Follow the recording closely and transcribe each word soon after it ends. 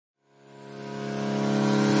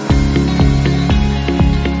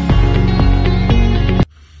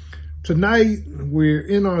Tonight, we're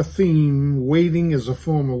in our theme, waiting as a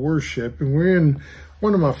form of worship, and we're in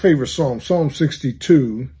one of my favorite Psalms, Psalm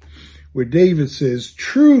 62, where David says,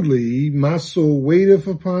 "Truly my soul waiteth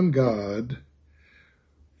upon God,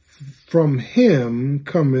 from him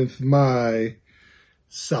cometh my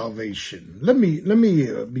salvation." Let me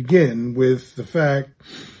begin with the fact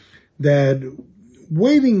that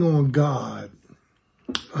waiting on God,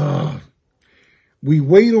 we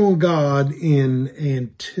wait on God in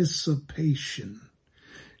anticipation.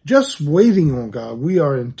 Just waiting on God, we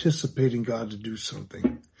are anticipating God to do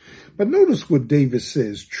something. But notice what David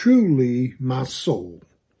says, "Truly my soul."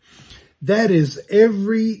 That is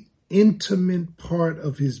every intimate part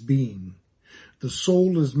of his being. The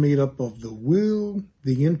soul is made up of the will,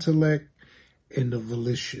 the intellect, and the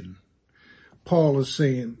volition.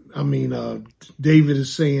 David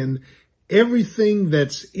is saying, everything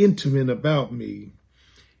that's intimate about me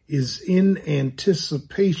is in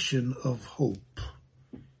anticipation of hope.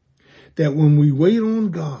 That when we wait on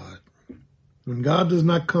God, when God does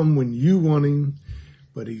not come when you want him,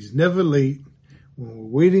 but he's never late, when we're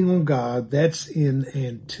waiting on God, that's in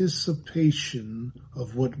anticipation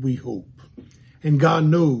of what we hope. And God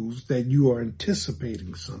knows that you are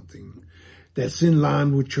anticipating something that's in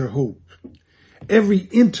line with your hope. Every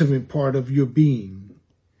intimate part of your being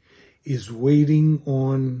is waiting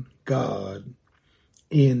on God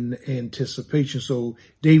in anticipation. So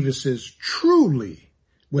David says, truly,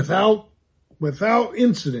 without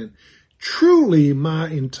incident, truly my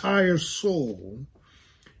entire soul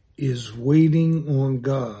is waiting on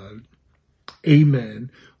God. Amen.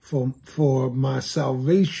 For my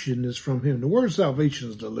salvation is from him. The word salvation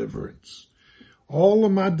is deliverance. All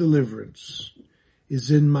of my deliverance is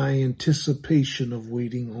in my anticipation of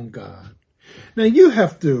waiting on God. Now you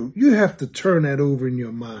have to turn that over in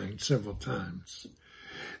your mind several times.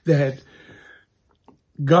 That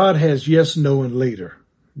God has yes, no, and later.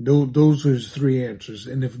 Those are his three answers.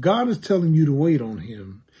 And if God is telling you to wait on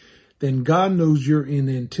him, then God knows you're in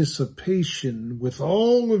anticipation with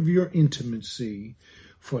all of your intimacy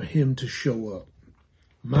for him to show up.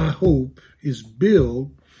 My hope is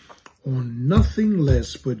built on nothing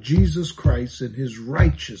less but Jesus Christ and his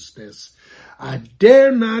righteousness. I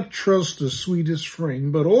dare not trust the sweetest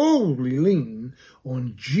frame, but only lean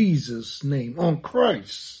on Jesus' name, on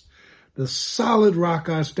Christ, the solid rock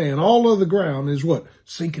I stand. All other ground is what?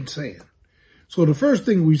 Sinking sand. So the first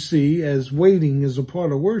thing we see as waiting is a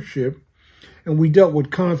part of worship, and we dealt with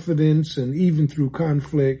confidence and even through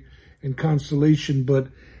conflict and consolation. But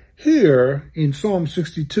here in Psalm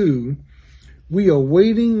 62, we are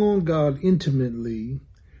waiting on God intimately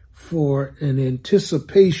for an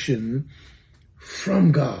anticipation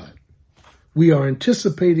from God. We are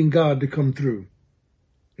anticipating God to come through.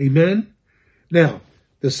 Amen? Now,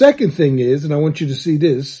 the second thing is, and I want you to see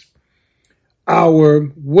this, our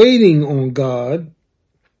waiting on God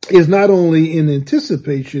is not only in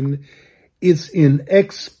anticipation, it's in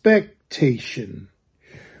expectation.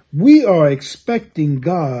 We are expecting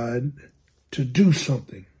God to do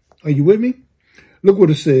something. Are you with me? Look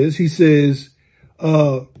what it says. He says,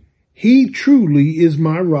 he truly is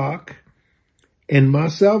my rock and my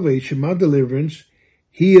salvation, my deliverance.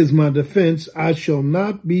 He is my defense. I shall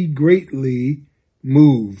not be greatly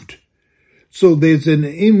moved. So there's an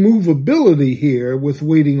immovability here with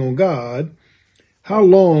waiting on God. How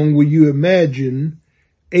long will you imagine,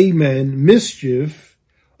 amen, mischief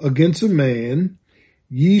against a man?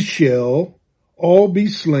 Ye shall all be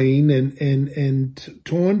slain and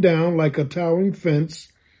torn down like a towering fence.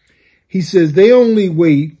 He says they only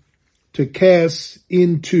wait to cast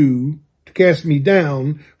me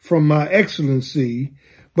down from my excellency.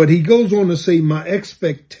 But he goes on to say my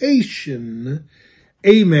expectation,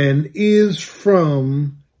 amen, is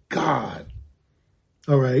from God.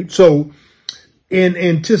 All right. So in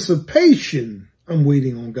anticipation, I'm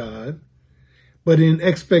waiting on God. But in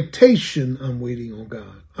expectation, I'm waiting on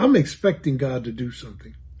God. I'm expecting God to do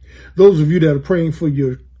something. Those of you that are praying for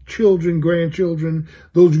your children, grandchildren,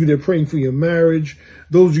 those of you that are praying for your marriage,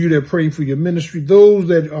 those of you that are praying for your ministry, those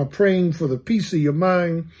that are praying for the peace of your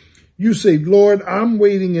mind, you say, Lord, I'm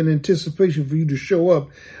waiting in anticipation for you to show up,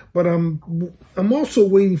 but I'm also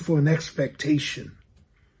waiting for an expectation.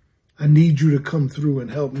 I need you to come through and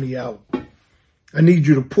help me out. I need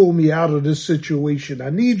you to pull me out of this situation. I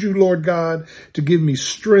need you, Lord God, to give me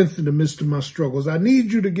strength in the midst of my struggles. I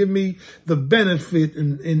need you to give me the benefit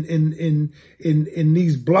in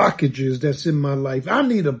these blockages that's in my life. I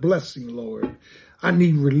need a blessing, Lord. I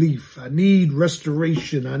need relief. I need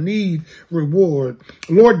restoration. I need reward.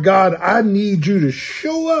 Lord God, I need you to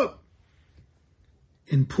show up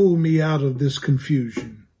and pull me out of this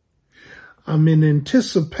confusion. I'm in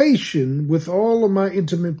anticipation with all of my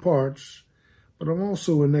intimate parts, but I'm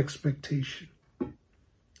also in expectation.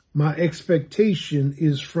 My expectation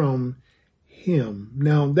is from him.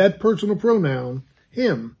 Now, that personal pronoun,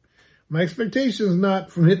 him, my expectation is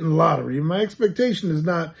not from hitting the lottery. My expectation is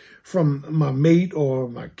not from my mate or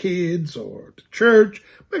my kids or the church.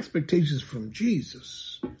 My expectation is from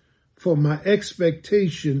Jesus. For my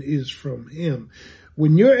expectation is from him.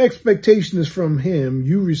 When your expectation is from him,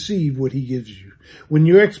 you receive what he gives you. When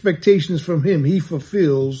your expectation is from him, he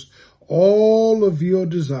fulfills all of your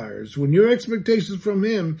desires. When your expectation is from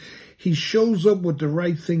him, he shows up with the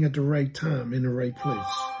right thing at the right time in the right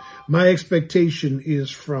place. My expectation is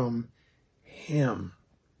from him.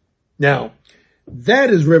 Now, that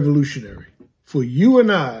is revolutionary for you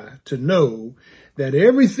and I to know that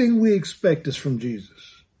everything we expect is from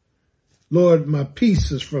Jesus. Lord, my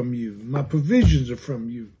peace is from you. My provisions are from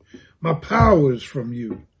you. My power is from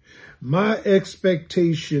you. My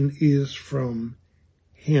expectation is from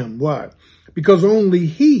him. Why? Because only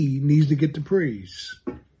he needs to get the praise.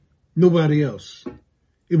 Nobody else.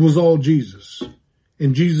 It was all Jesus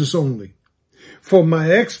and Jesus only. For my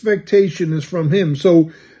expectation is from him.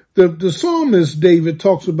 So the psalmist David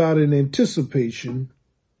talks about in anticipation.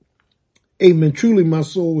 Amen. Truly my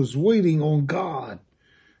soul is waiting on God.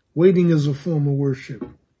 Waiting is a form of worship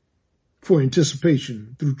for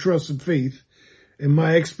anticipation through trust and faith. And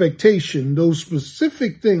my expectation, those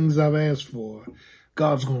specific things I've asked for,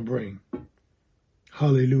 God's going to bring.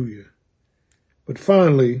 Hallelujah. But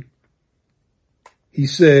finally, he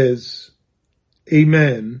says,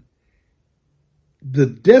 amen, the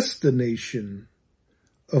destination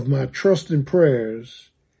of my trust and prayers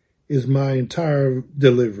is my entire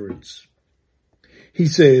deliverance. He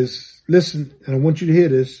says, listen, and I want you to hear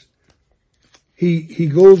this. He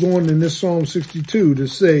goes on in this Psalm 62 to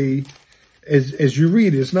say, as you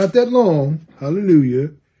read it, it's not that long.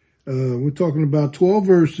 Hallelujah. We're talking about 12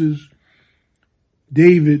 verses.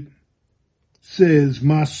 David says,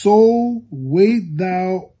 my soul, wait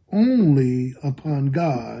thou only upon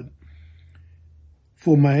God,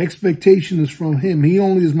 for my expectation is from him. He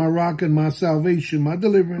only is my rock and my salvation, my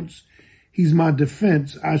deliverance. He's my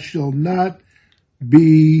defense. I shall not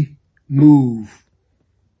be moved.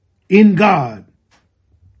 In God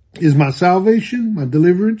is my salvation, my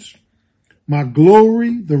deliverance, my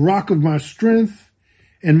glory, the rock of my strength,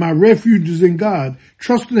 and my refuge is in God.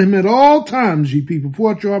 Trust in him at all times, ye people.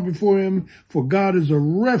 Pour out your heart before him, for God is a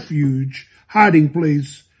refuge, hiding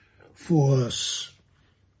place for us.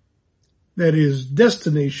 That is,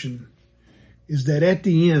 destination is that at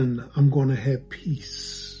the end, I'm going to have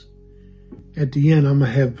peace. At the end, I'm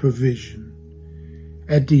going to have provision.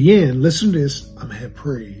 At the end, listen to this, I'm going to have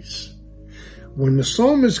praise. When the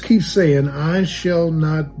psalmist keeps saying, I shall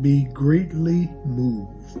not be greatly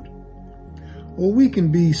moved. Or we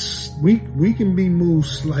can be moved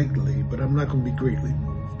slightly, but I'm not going to be greatly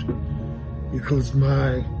moved. Because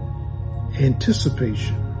my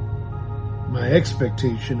anticipation, my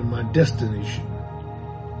expectation, and my destination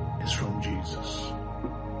is from Jesus.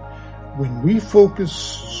 When we focus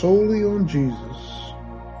solely on Jesus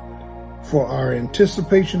for our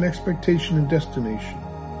anticipation, expectation, and destination,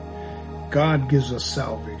 God gives us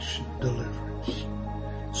salvation, deliverance,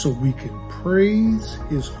 so we can praise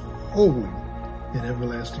his holy and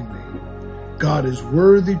everlasting name. God is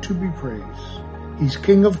worthy to be praised. He's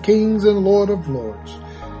King of kings and Lord of lords.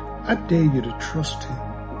 I dare you to trust him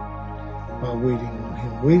by waiting on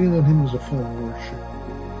him. Waiting on him is a form of worship.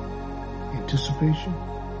 Anticipation,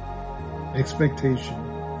 expectation,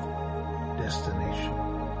 destination.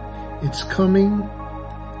 It's coming.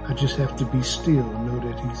 I just have to be still and know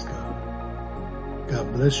that he's God.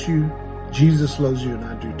 God bless you. Jesus loves you and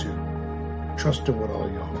I do too. Trust him with all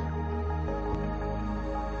your heart.